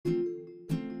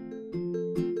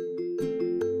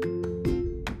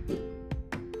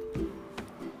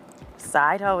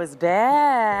Side hoe is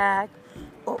back.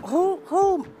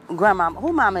 Grandma,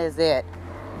 who mama is that?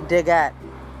 They got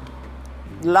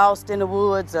lost in the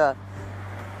woods,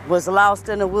 was lost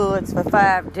in the woods for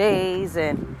 5 days,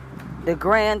 and the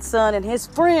grandson and his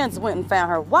friends went and found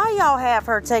her. Why y'all have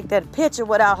her take that picture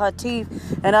without her teeth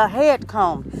and her head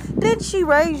combed? Didn't she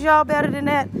raise y'all better than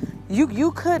that?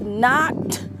 You could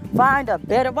not find a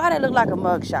better. Why that look like a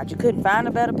mugshot? You couldn't find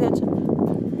a better picture?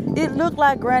 It looked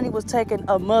like Granny was taking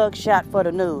a mug shot for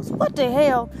the news. What the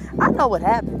hell? I know what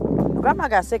happened. Grandma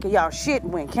got sick of y'all shit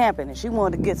and went camping, and she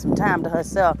wanted to get some time to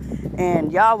herself.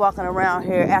 And y'all walking around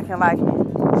here acting like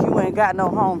you ain't got no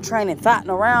home training, fighting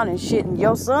around and shit. And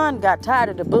your son got tired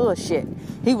of the bullshit.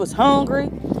 He was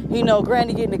hungry. He know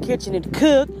Granny get in the kitchen and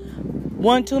cook.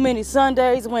 One too many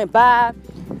Sundays went by,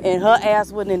 and her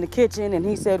ass wasn't in the kitchen. And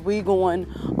he said, we going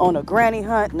on a granny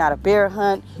hunt, not a bear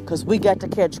hunt, because we got to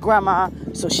catch Grandma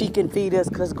so she can feed us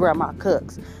because Grandma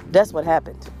cooks. That's what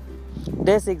happened.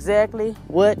 That's exactly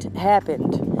what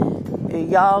happened.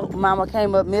 Y'all mama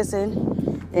came up missing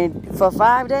for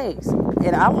 5 days.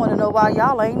 And I want to know why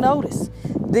y'all ain't noticed.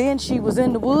 Then she was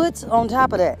in the woods on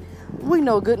top of that. We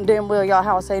know good and damn well y'all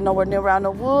house ain't nowhere near around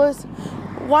the woods.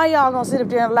 Why y'all gonna sit up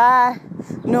there and lie?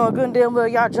 Knowing good and damn well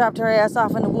y'all dropped her ass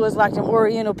off in the woods like them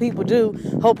Oriental people do,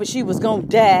 hoping she was gonna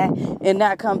die and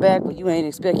not come back. But you ain't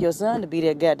expect your son to be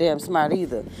that goddamn smart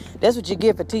either. That's what you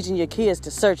get for teaching your kids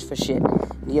to search for shit.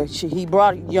 He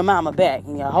brought your mama back,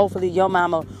 and hopefully your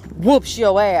mama whoops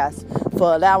your ass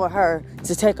for allowing her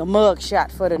to take a mug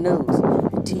shot for the news.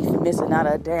 Teeth missing out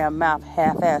of her damn mouth,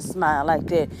 half-ass smile like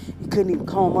that. You couldn't even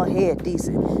comb her head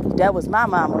decent. That was my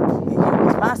mama, and you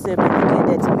was my sibling who did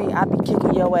that to me. I'd be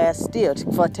kicking your ass still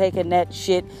for taking that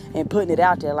shit and putting it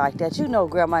out there like that. You know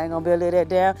Grandma ain't gonna be able to live that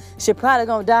down. She probably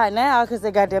gonna die now because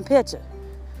they got them picture.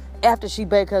 After she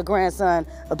baked her grandson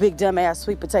a big dumbass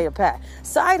sweet potato pie.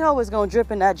 Side hoe is gonna drip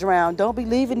and not drown. Don't be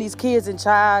leaving these kids in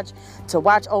charge to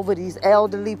watch over these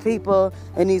elderly people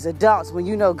and these adults when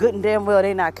you know good and damn well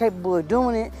they're not capable of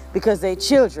doing it because they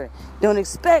children. Don't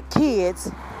expect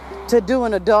kids to do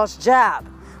an adult's job.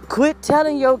 Quit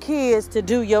telling your kids to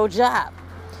do your job.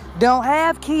 Don't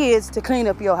have kids to clean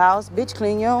up your house. Bitch,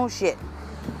 clean your own shit.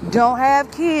 Don't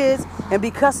have kids and be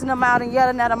cussing them out and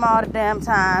yelling at them all the damn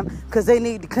time because they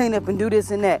need to clean up and do this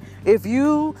and that. If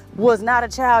you was not a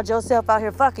child yourself out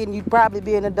here fucking, you'd probably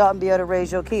be an adult and be able to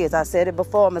raise your kids. I said it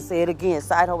before, I'm going to say it again.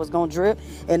 Side hoe is going to drip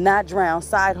and not drown.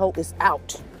 Side hoe is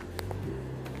out.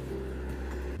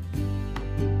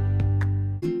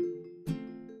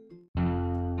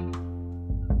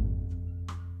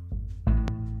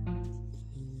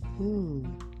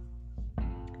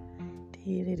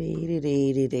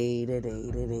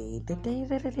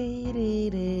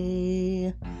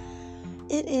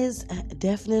 It is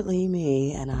definitely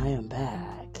me, and I am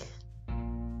back.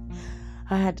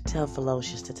 I had to tell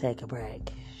Felocious to take a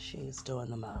break. She's doing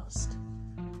the most.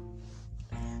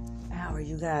 How are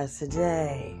you guys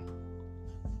today?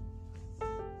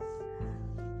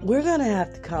 We're gonna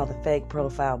have to call the fake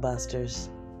profile busters.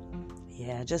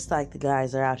 Yeah, just like the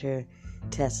guys are out here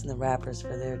testing the rappers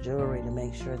for their jewelry to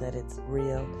make sure that it's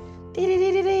real. We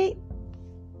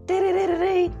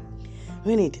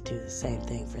need to do the same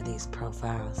thing for these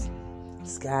profiles.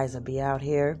 These guys will be out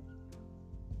here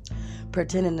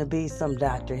pretending to be some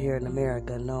doctor here in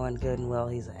America, knowing good and well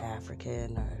he's an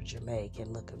African or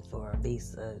Jamaican looking for a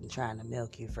visa and trying to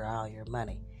milk you for all your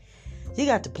money. You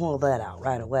got to pull that out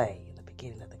right away in the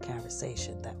beginning of the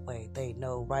conversation. That way they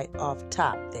know right off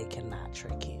top they cannot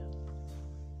trick you.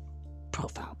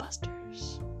 Profile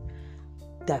busters.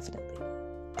 Definitely.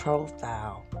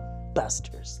 Profile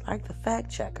busters. Like the fact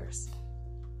checkers.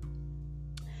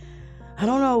 I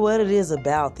don't know what it is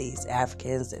about these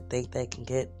Africans that think they can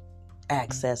get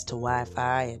access to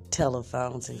Wi-Fi and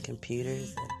telephones and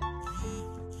computers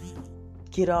and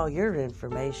get all your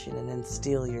information and then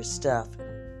steal your stuff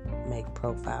and make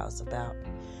profiles about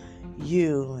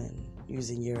you and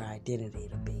using your identity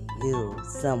to be you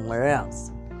somewhere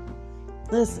else.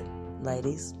 Listen,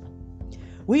 ladies,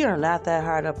 we are not that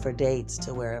hard up for dates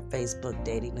to where Facebook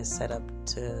dating is set up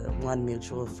to one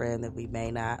mutual friend that we may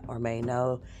not or may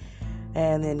know,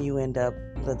 and then you end up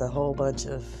with a whole bunch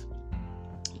of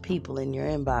people in your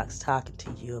inbox talking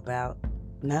to you about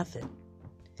nothing.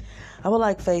 I would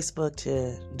like Facebook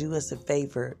to do us a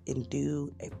favor and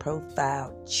do a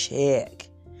profile check.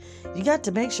 You got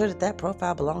to make sure that that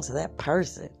profile belongs to that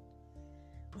person.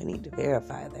 We need to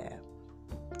verify that.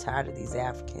 I'm tired of these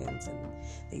Africans and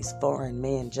these foreign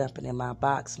men jumping in my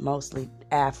box, mostly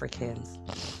Africans,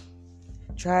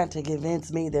 trying to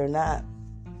convince me they're not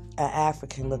an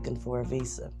African looking for a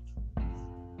visa.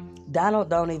 Donald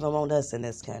don't even want us in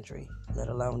this country. let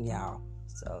alone y'all.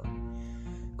 So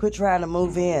quit trying to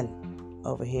move in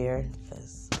over here,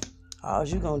 because all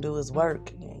you gonna do is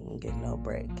work. You ain't gonna get no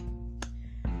break.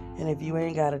 And if you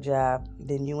ain't got a job,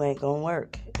 then you ain't gonna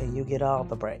work, and you get all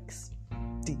the breaks.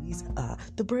 These are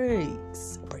the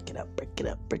breaks. Break it up, break it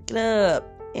up, break it up.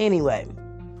 Anyway,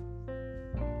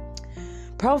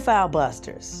 profile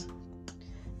busters.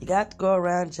 You got to go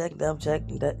around, check, double check,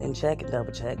 and check and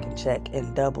double check, and check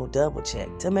and double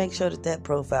check to make sure that that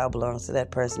profile belongs to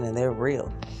that person and they're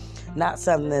real, not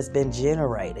something that's been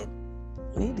generated.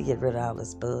 We need to get rid of all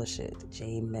this bullshit.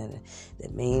 The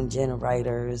meme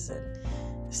generators and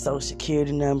social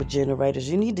security number generators.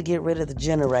 You need to get rid of the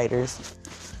generators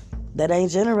that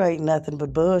ain't generating nothing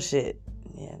but bullshit,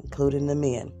 including the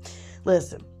men.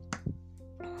 Listen,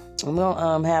 I'm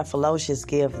going to have Felocious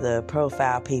give the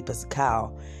profile peepers a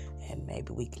call, and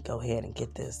maybe we can go ahead and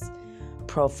get this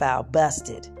profile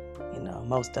busted.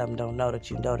 Most of them don't know that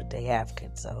you know that they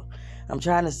African. So I'm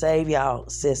trying to save y'all,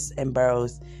 sis and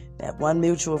bros. That one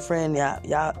mutual friend,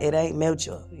 y'all, it ain't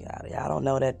mutual. Y'all don't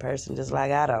know that person just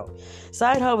like I don't.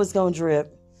 Side hoe is going to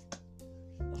drip.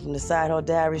 From the Side Hoe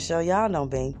Diary show, y'all know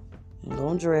me. I'm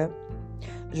going to drip.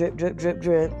 Drip, drip, drip,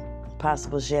 drip.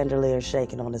 Possible chandelier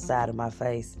shaking on the side of my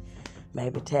face.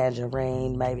 Maybe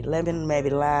tangerine, maybe lemon, maybe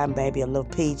lime, maybe a little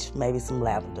peach, maybe some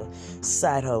lavender.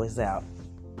 Side hoe is out.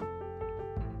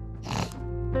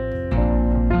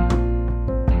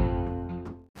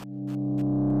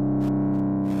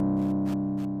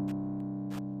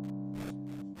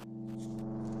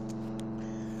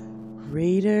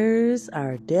 Readers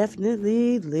are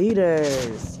definitely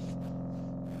leaders.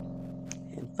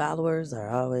 And followers are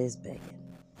always begging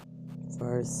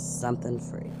for something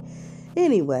free.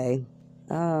 Anyway,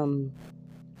 I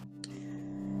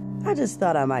just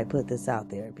thought I might put this out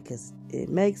there because it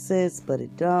makes sense, but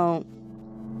it don't.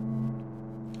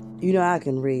 I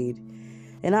can read.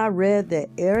 And I read that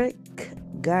Eric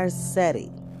Garcetti,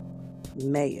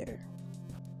 mayor,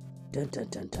 dun dun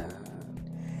dun dun,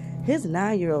 his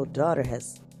 9-year-old daughter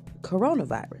has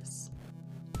coronavirus,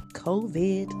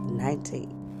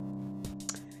 COVID-19.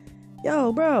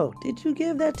 Yo, bro, did you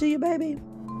give that to your baby?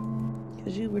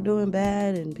 Because you were doing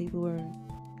bad and people were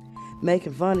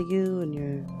making fun of you and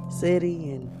your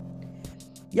city, and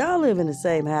y'all live in the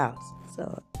same house.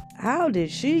 So how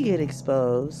did she get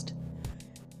exposed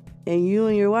and you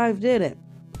and your wife didn't?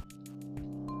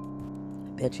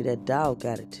 I bet you that dog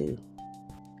got it too.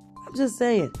 I'm just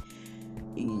saying,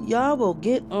 y'all will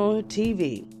get on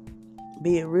TV,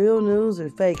 be it real news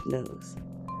or fake news,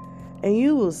 and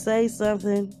you will say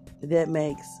something that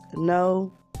makes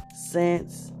no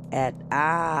sense at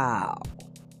all,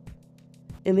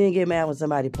 and then get mad when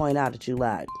somebody point out that you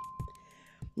lied.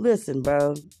 Listen,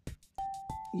 bro,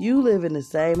 you live in the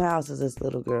same house as this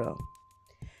little girl.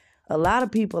 A lot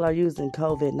of people are using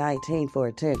COVID-19 for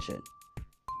attention.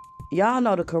 Y'all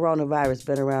know the coronavirus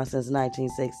been around since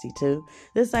 1962.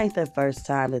 This ain't the first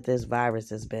time that this virus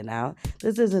has been out.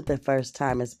 This isn't the first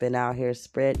time it's been out here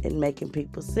spread and making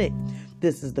people sick.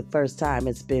 This is the first time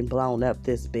it's been blown up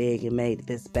this big and made it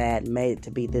this bad and made it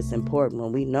to be this important,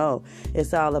 when we know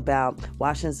it's all about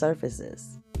washing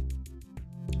surfaces,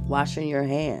 washing your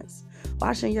hands,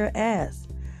 washing your ass.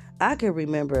 I can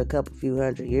remember a few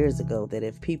hundred years ago that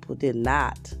if people did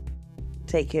not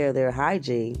take care of their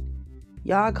hygiene,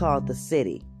 y'all called the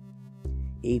city,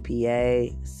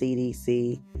 EPA,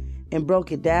 CDC, and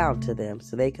broke it down to them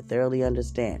so they could thoroughly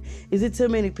understand. Is it too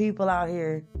many people out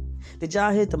here? Did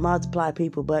y'all hit the multiply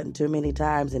people button too many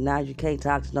times and now you can't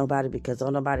talk to nobody because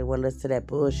don't nobody want to listen to that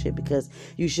bullshit, because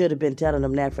you should have been telling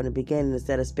them that from the beginning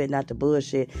instead of spitting out the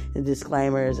bullshit and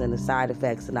disclaimers and the side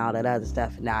effects and all that other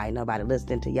stuff, and now ain't nobody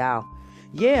listening to y'all?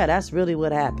 Yeah, that's really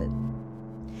what happened.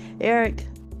 Eric,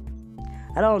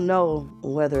 I don't know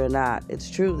whether or not it's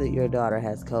true that your daughter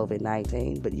has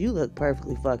COVID-19, but you look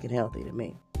perfectly fucking healthy to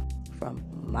me, from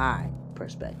my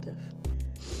perspective.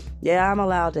 Yeah, I'm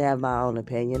allowed to have my own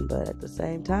opinion, but at the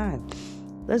same time,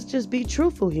 let's just be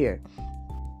truthful here.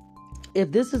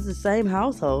 If this is the same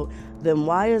household, then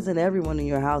why isn't everyone in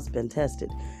your house been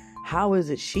tested? How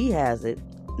is it she has it?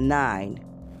 9.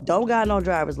 Don't got no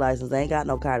driver's license, ain't got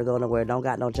no car to go nowhere, don't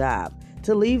got no job,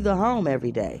 to leave the home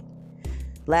every day.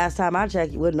 Last time I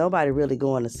checked, wasn't nobody really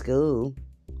going to school.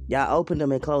 Y'all opened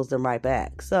them and closed them right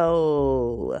back.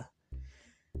 So,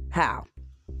 how?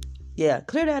 Yeah,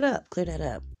 clear that up.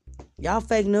 Y'all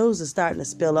fake news is starting to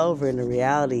spill over into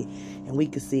reality, and we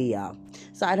can see y'all.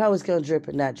 Side hoe is going to drip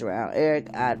and not drown. Eric,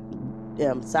 I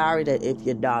am sorry that if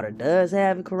your daughter does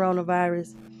have a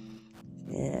coronavirus,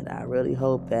 and I really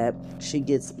hope that she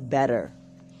gets better.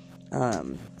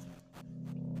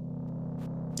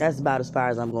 That's about as far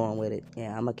as I'm going with it.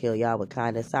 Yeah, I'm gonna kill y'all with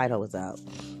kindness. Side hoes out.